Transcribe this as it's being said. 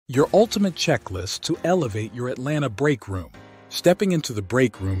Your ultimate checklist to elevate your Atlanta break room. Stepping into the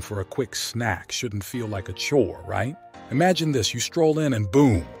break room for a quick snack shouldn't feel like a chore, right? Imagine this, you stroll in and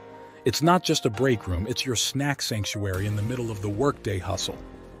boom! It's not just a break room, it's your snack sanctuary in the middle of the workday hustle.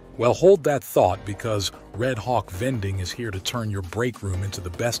 Well, hold that thought because Red Hawk Vending is here to turn your break room into the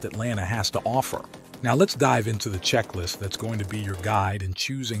best Atlanta has to offer. Now let's dive into the checklist that's going to be your guide in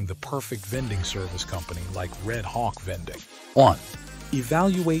choosing the perfect vending service company like Red Hawk Vending. 1.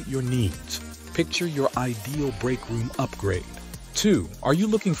 Evaluate your needs. Picture your ideal break room upgrade. 2. Are you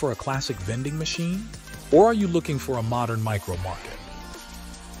looking for a classic vending machine? Or are you looking for a modern micro market?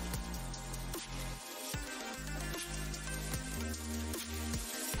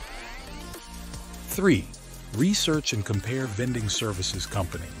 3. Research and compare vending services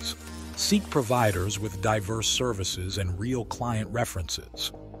companies. Seek providers with diverse services and real client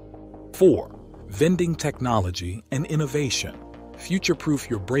references. 4. Vending technology and innovation. Future-proof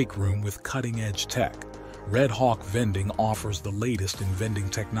your break room with cutting-edge tech. Red Hawk Vending offers the latest in vending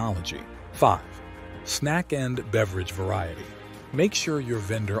technology. 5. Snack and beverage variety. Make sure your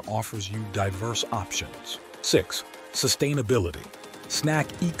vendor offers you diverse options. 6. Sustainability. Snack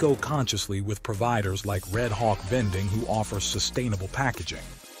eco-consciously with providers like Red Hawk Vending who offer sustainable packaging.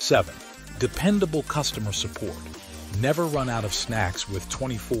 7. Dependable customer support. Never run out of snacks with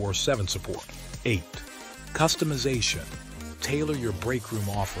 24/7 support. 8. Customization. Tailor your break room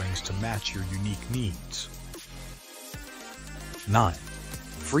offerings to match your unique needs. 9.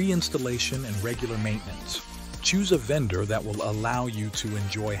 Free installation and regular maintenance. Choose a vendor that will allow you to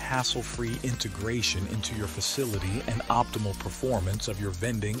enjoy hassle-free integration into your facility and optimal performance of your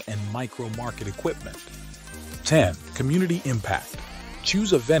vending and micro-market equipment. 10. Community impact.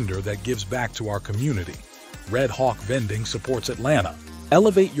 Choose a vendor that gives back to our community. Red Hawk Vending supports Atlanta.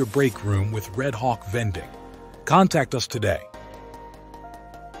 Elevate your break room with Red Hawk Vending. Contact us today.